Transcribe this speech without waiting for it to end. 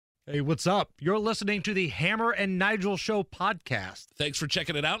Hey, what's up? You're listening to the Hammer and Nigel Show podcast. Thanks for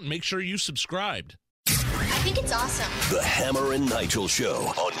checking it out and make sure you subscribed. I think it's awesome. The Hammer and Nigel Show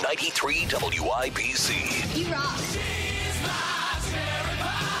on 93 WIBC. You rock.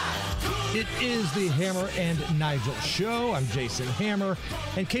 It is the Hammer and Nigel Show. I'm Jason Hammer.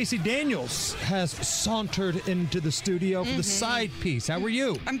 And Casey Daniels has sauntered into the studio for the side piece. How are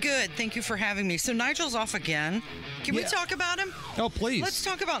you? I'm good. Thank you for having me. So Nigel's off again. Can we talk about him? Oh, please. Let's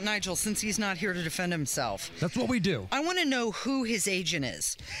talk about Nigel since he's not here to defend himself. That's what we do. I want to know who his agent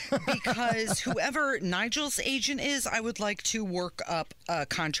is, because whoever Nigel's agent is, I would like to work up a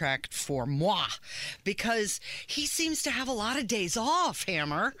contract for moi, because he seems to have a lot of days off,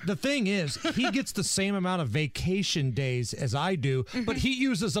 Hammer. The thing is, he gets the same amount of vacation days as I do, but he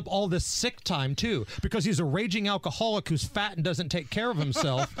uses up all this sick time too, because he's a raging alcoholic who's fat and doesn't take care of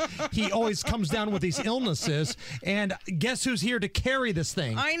himself. He always comes down with these illnesses, and guess who's here to carry this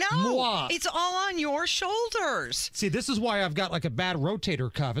thing? I know. Moi. It's all on your shoulders. See, this is why I've got like a bad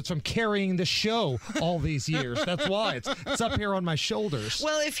rotator cuff. It's from carrying the show all these years. That's why. It's up here on my shoulders.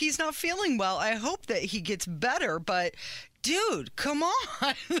 Well, if he's not feeling well, I hope that he gets better, but dude, come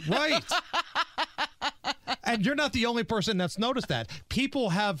on. Right. And you're not the only person that's noticed that. People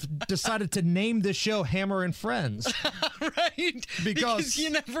have decided to name this show Hammer and Friends. Right? Because you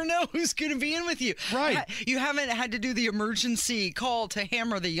never know who's going to be in with you. Right. You haven't had to do the emergency call to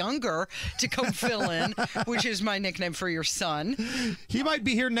Hammer the Younger to come fill in, which is my nickname for your son. He might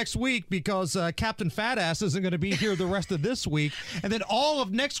be here next week because Captain Fatass isn't going to be here the rest of this week. And then all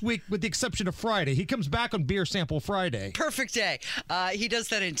of next week, with the exception of Friday. He comes back on Beer Sample Friday. Perfect day. He does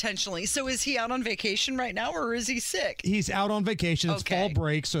that intentionally. So is he out on vacation right now, or is he sick? He's out on vacation. It's Okay. fall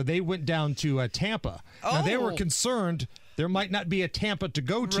break, so they went down to Tampa. Now, they were Oh. concerned there might not be a Tampa to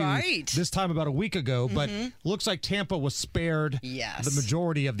go to Right. this time about a week ago, but looks like Tampa was spared Yes. the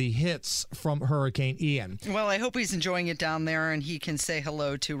majority of the hits from Hurricane Ian. Well, I hope he's enjoying it down there and he can say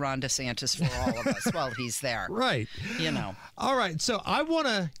hello to Ron DeSantis for all of us while he's there. Right. You know. All right, so I want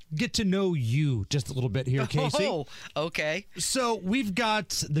to get to know you just a little bit here, Casey. Oh, okay. So we've got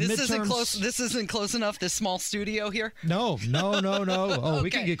the This midterms. isn't close. This isn't close enough. This small studio here. No. Oh,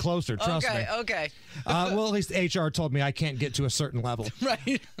 we can Okay. get closer. Trust me. Okay. Well, at least HR told me I can't get to a certain level.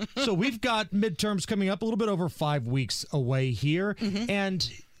 Right. So we've got midterms coming up a little bit over 5 weeks away here.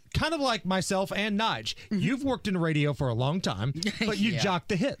 And kind of like myself and Nige, you've worked in radio for a long time, but you Yeah. jocked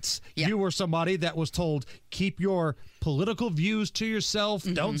the hits. Yeah. You were somebody that was told, keep your political views to yourself.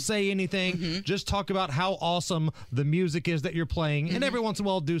 Don't say anything. Just talk about how awesome the music is that you're playing. And every once in a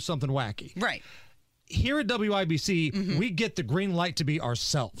while, do something wacky. Right. Here at WIBC, we get the green light to be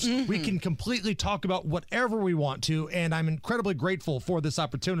ourselves. We can completely talk about whatever we want to, and I'm incredibly grateful for this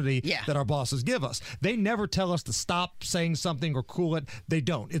opportunity Yeah. that our bosses give us. They never tell us to stop saying something or cool it. They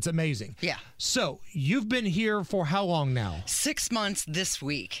don't. It's amazing. Yeah. So you've been here for how long now? 6 months this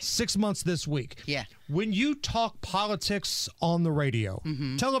week. 6 months this week. Yeah. When you talk politics on the radio,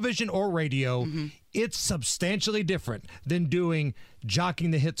 television or radio, it's substantially different than doing jockeying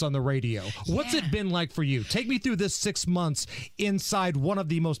the hits on the radio. What's it been like for you? Take me through this 6 months inside one of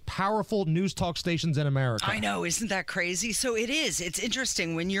the most powerful news talk stations in America. I know, isn't that crazy? So it is. It's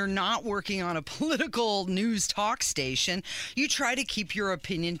interesting when you're not working on a political news talk station, you try to keep your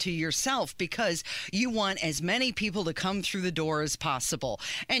opinion to yourself because you want as many people to come through the door as possible.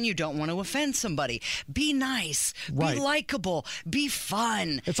 And you don't want to offend somebody. Be nice, Right. be likable, be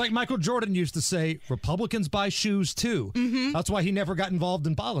fun. It's like Michael Jordan used to say, Republicans buy shoes too. That's why he never got involved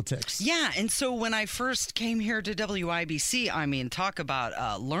in politics. Yeah, and so when I first came here to WIBC, I mean, talk about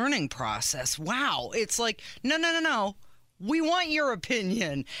a learning process. Wow, it's like, no. We want your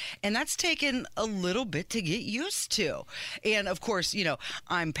opinion. And that's taken a little bit to get used to. And of course, you know,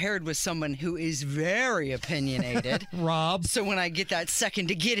 I'm paired with someone who is very opinionated. Rob. So when I get that second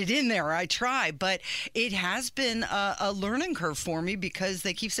to get it in there, I try. But it has been a learning curve for me because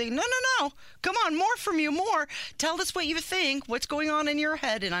they keep saying, no. Come on, more from you, more. Tell us what you think, what's going on in your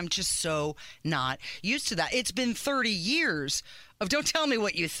head. And I'm just so not used to that. It's been 30 years of don't tell me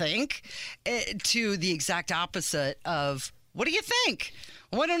what you think to the exact opposite of what do you think?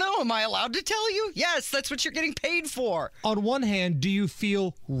 Well, I don't know. Am I allowed to tell you? Yes, that's what you're getting paid for. On one hand, do you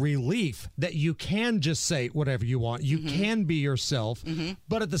feel relief that you can just say whatever you want? You can be yourself.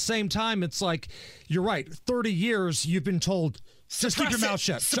 But at the same time, it's like, you're right. 30 years, you've been told, just keep your Suppress it. mouth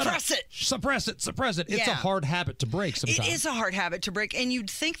shut. Shut up. Suppress it. Suppress it. It's a Yeah. hard habit to break sometimes. It is a hard habit to break, and you'd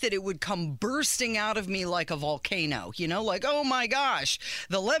think that it would come bursting out of me like a volcano, you know, like, oh my gosh,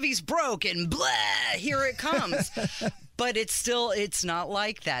 the levee's broke and blah, here it comes. But it's not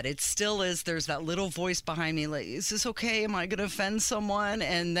like that. It still is. There's that little voice behind me like, is this okay? Am I going to offend someone?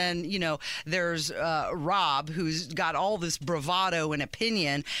 And then, there's Rob, who's got all this bravado and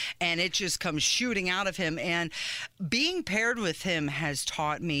opinion, and it just comes shooting out of him. And being paired with him has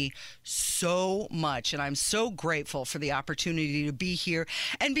taught me so much, and I'm so grateful for the opportunity to be here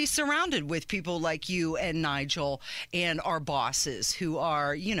and be surrounded with people like you and Nigel and our bosses who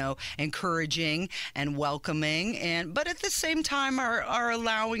are, encouraging and welcoming, but at the same time are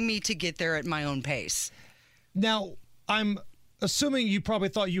allowing me to get there at my own pace. Now, I'm assuming you probably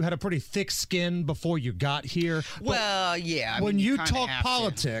thought you had a pretty thick skin before you got here. Well, yeah. When you talk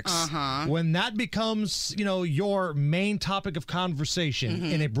politics, when that becomes, your main topic of conversation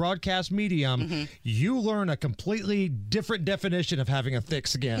in a broadcast medium, you learn a completely different definition of having a thick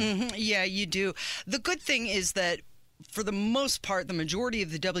skin. Yeah, you do. The good thing is that for the most part, the majority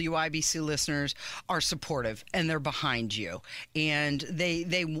of the WIBC listeners are supportive and they're behind you, and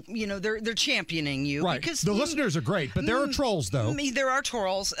they're championing you. Right. Because the listeners are great, but there are trolls, though. There are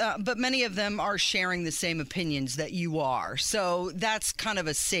trolls, but many of them are sharing the same opinions that you are. So that's kind of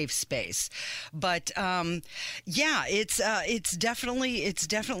a safe space. But it's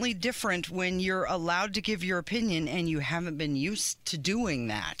definitely different when you're allowed to give your opinion and you haven't been used to doing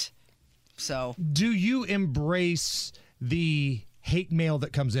that. So, do you embrace the hate mail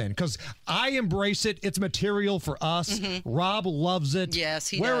that comes in? Because I embrace it. It's material for us. Rob loves it. Yes,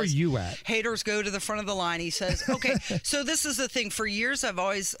 he Where does. are you at? Haters go to the front of the line. He says, okay, so this is the thing. For years, I've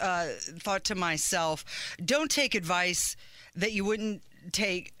always thought to myself, don't take advice that you wouldn't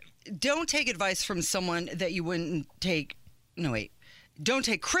take. Don't take advice from someone that you wouldn't take. No, wait. Don't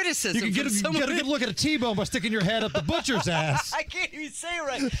take criticism You from someone. get a good look at a T-bone by sticking your head up the butcher's ass. I can't even say it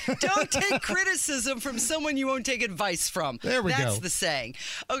right. Don't take criticism from someone you won't take advice from. There we go. That's the saying.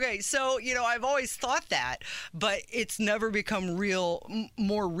 Okay, so, I've always thought that, but it's never become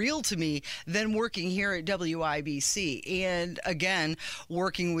more real to me than working here at WIBC. And again,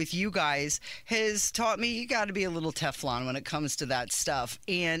 working with you guys has taught me you got to be a little Teflon when it comes to that stuff.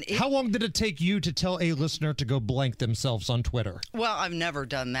 And how long did it take you to tell a listener to go blank themselves on Twitter? Well, I've never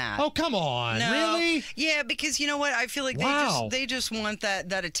done that. Oh, come on. No. Really? Yeah, because you know what? I feel like they just want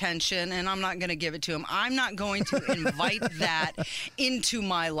that attention, and I'm not going to give it to them. I'm not going to invite that into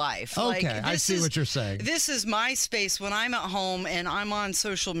my life. Okay, I see what you're saying. This is my space when I'm at home and I'm on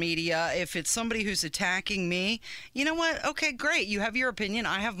social media. If it's somebody who's attacking me, you know what? Okay, great. You have your opinion.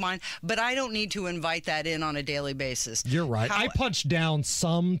 I have mine. But I don't need to invite that in on a daily basis. You're right. I punch down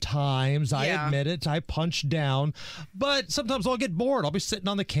sometimes. I admit it. I punch down. But sometimes I'll get bored. I'll be sitting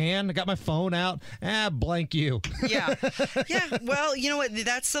on the can. I got my phone out. Blank you. Yeah. Well, you know what?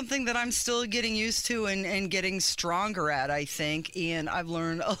 That's something that I'm still getting used to and getting stronger at, I think. And I've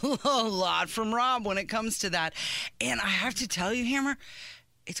learned a lot from Rob when it comes to that. And I have to tell you, Hammer,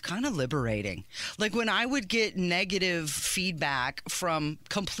 it's kind of liberating. Like when I would get negative feedback from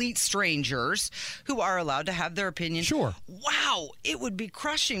complete strangers who are allowed to have their opinion. Sure. Wow, it would be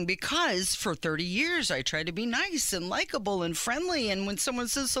crushing because for 30 years I tried to be nice and likable and friendly. And when someone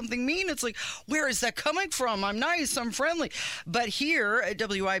says something mean, it's like, where is that coming from? I'm nice, I'm friendly. But here at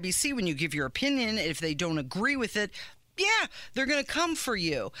WIBC, when you give your opinion, if they don't agree with it, yeah, they're going to come for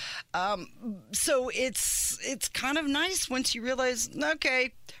you. So it's kind of nice once you realize,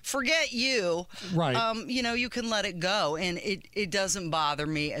 okay, forget you. Right. You can let it go, and it doesn't bother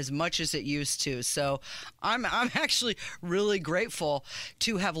me as much as it used to. So I'm actually really grateful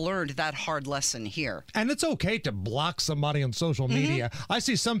to have learned that hard lesson here. And it's okay to block somebody on social media. I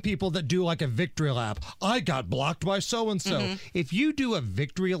see some people that do like a victory lap. I got blocked by so-and-so. If you do a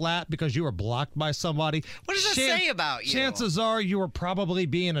victory lap because you were blocked by somebody, what does that say about you? Chances are you were probably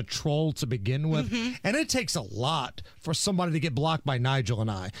being a troll to begin with. And it takes a lot for somebody to get blocked by Nigel and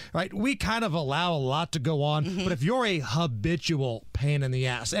I, right? We kind of allow a lot to go on. But if you're a habitual pain in the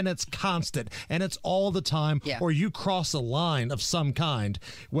ass and it's constant and it's all the time, or you cross a line of some kind,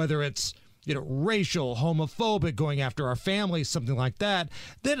 whether it's, racial, homophobic, going after our families, something like that,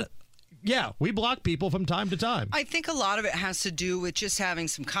 then yeah, we block people from time to time. I think a lot of it has to do with just having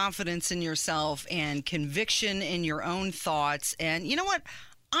some confidence in yourself and conviction in your own thoughts. And you know what?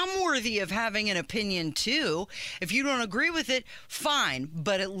 I'm worthy of having an opinion too. If you don't agree with it, fine.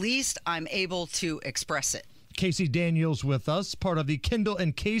 But at least I'm able to express it. Casey Daniels with us, part of the Kendall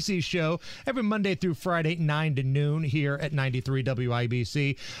and Casey show every Monday through Friday, 9 to noon here at 93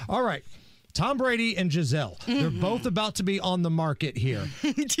 WIBC. All right. Tom Brady and Giselle. They're both about to be on the market here.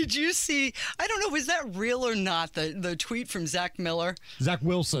 Did you see? I don't know. Was that real or not? The tweet from Zach Miller, Zach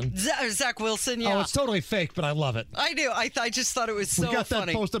Wilson. Zach Wilson. Yeah. Oh, it's totally fake, but I love it. I do. I just thought it was so We got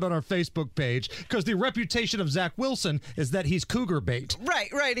funny. that posted on our Facebook page because the reputation of Zach Wilson is that he's cougar bait.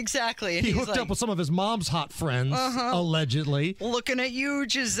 Right, exactly. And He he's hooked like, up with some of his mom's hot friends, allegedly. looking at you,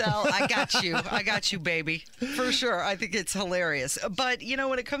 Giselle. I got you, baby. For sure. I think it's hilarious. But,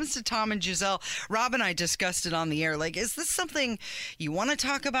 when it comes to Tom and Giselle, Rob and I discussed it on the air. Like, is this something you want to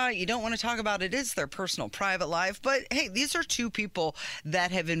talk about? You don't want to talk about? It is their personal, private life. But, hey, these are two people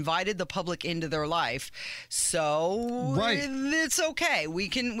that have invited the public into their life. So it's okay. We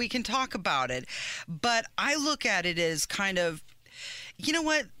can talk about it. But I look at it as kind of, you know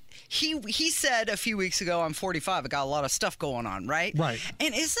what? He said a few weeks ago, I'm 45, I got a lot of stuff going on, right? Right.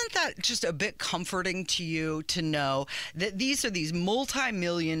 And isn't that just a bit comforting to you to know that these are these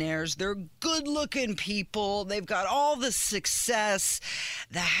multimillionaires, they're good-looking people, they've got all the success,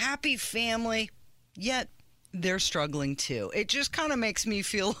 the happy family, yet they're struggling too. It just kind of makes me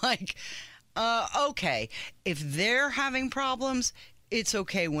feel like, okay, if they're having problems, it's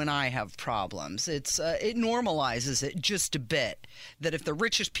okay when I have problems. It normalizes it just a bit. That if the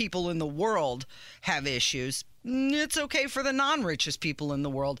richest people in the world have issues, it's okay for the non-richest people in the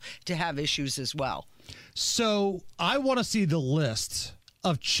world to have issues as well. So I want to see the list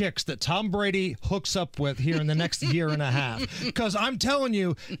of chicks that Tom Brady hooks up with here in the next year and a half. Because I'm telling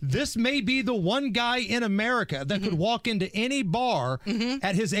you, this may be the one guy in America that could walk into any bar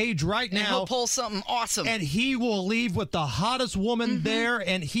at his age right now. And he'll pull something awesome. And he will leave with the hottest woman there,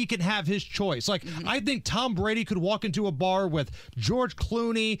 and he can have his choice. Like, I think Tom Brady could walk into a bar with George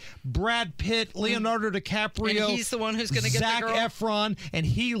Clooney, Brad Pitt, Leonardo DiCaprio. And he's the one who's going to get Zac the girl. Efron, and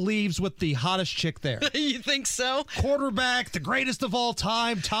he leaves with the hottest chick there. You think so? Quarterback, the greatest of all time,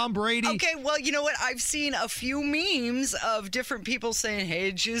 Tom Brady. Okay, well, you know what? I've seen a few memes of different people saying,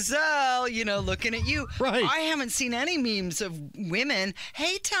 hey, Giselle, looking at you. Right. I haven't seen any memes of women.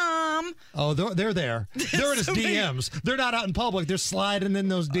 Hey, Tom. Oh, they're there. They're in his DMs. They're not out in public. They're sliding in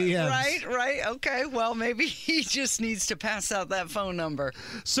those DMs. Right. Okay, well, maybe he just needs to pass out that phone number.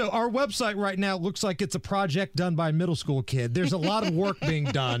 So our website right now looks like it's a project done by a middle school kid. There's a lot of work being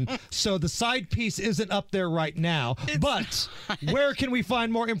done. So the side piece isn't up there right now. But where can we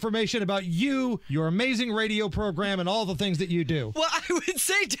find more information about you, your amazing radio program, and all the things that you do? Well, I would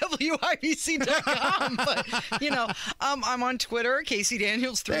say WIBC.com, but, I'm on Twitter, Casey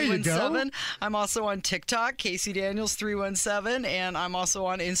Daniels 317. I'm also on TikTok, Casey Daniels 317, and I'm also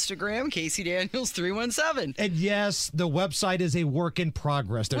on Instagram, Casey Daniels 317. And yes, the website is a work in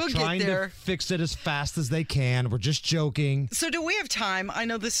progress. They're We'll get trying to there. fix it as fast as they can. We're just joking. So do we have time? I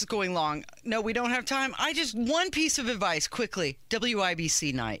know this is going long. No, we don't have time. One piece of advice, quickly.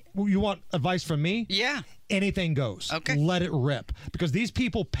 WIBC night. You want advice from me? Yeah. Anything goes. Okay. Let it rip. Because these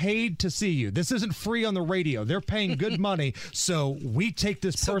people paid to see you. This isn't free on the radio. They're paying good money. So we take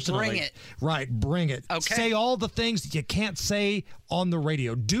this personally. Bring it. Right. Bring it. Okay. Say all the things you can't say on the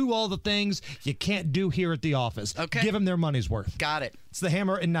radio. Do all the things you can't do here at the office. Okay. Give them their money's worth. Got it. It's the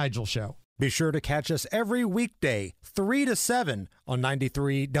Hammer and Nigel Show. Be sure to catch us every weekday, 3 to 7 on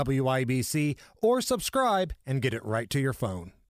 93 WIBC, or subscribe and get it right to your phone.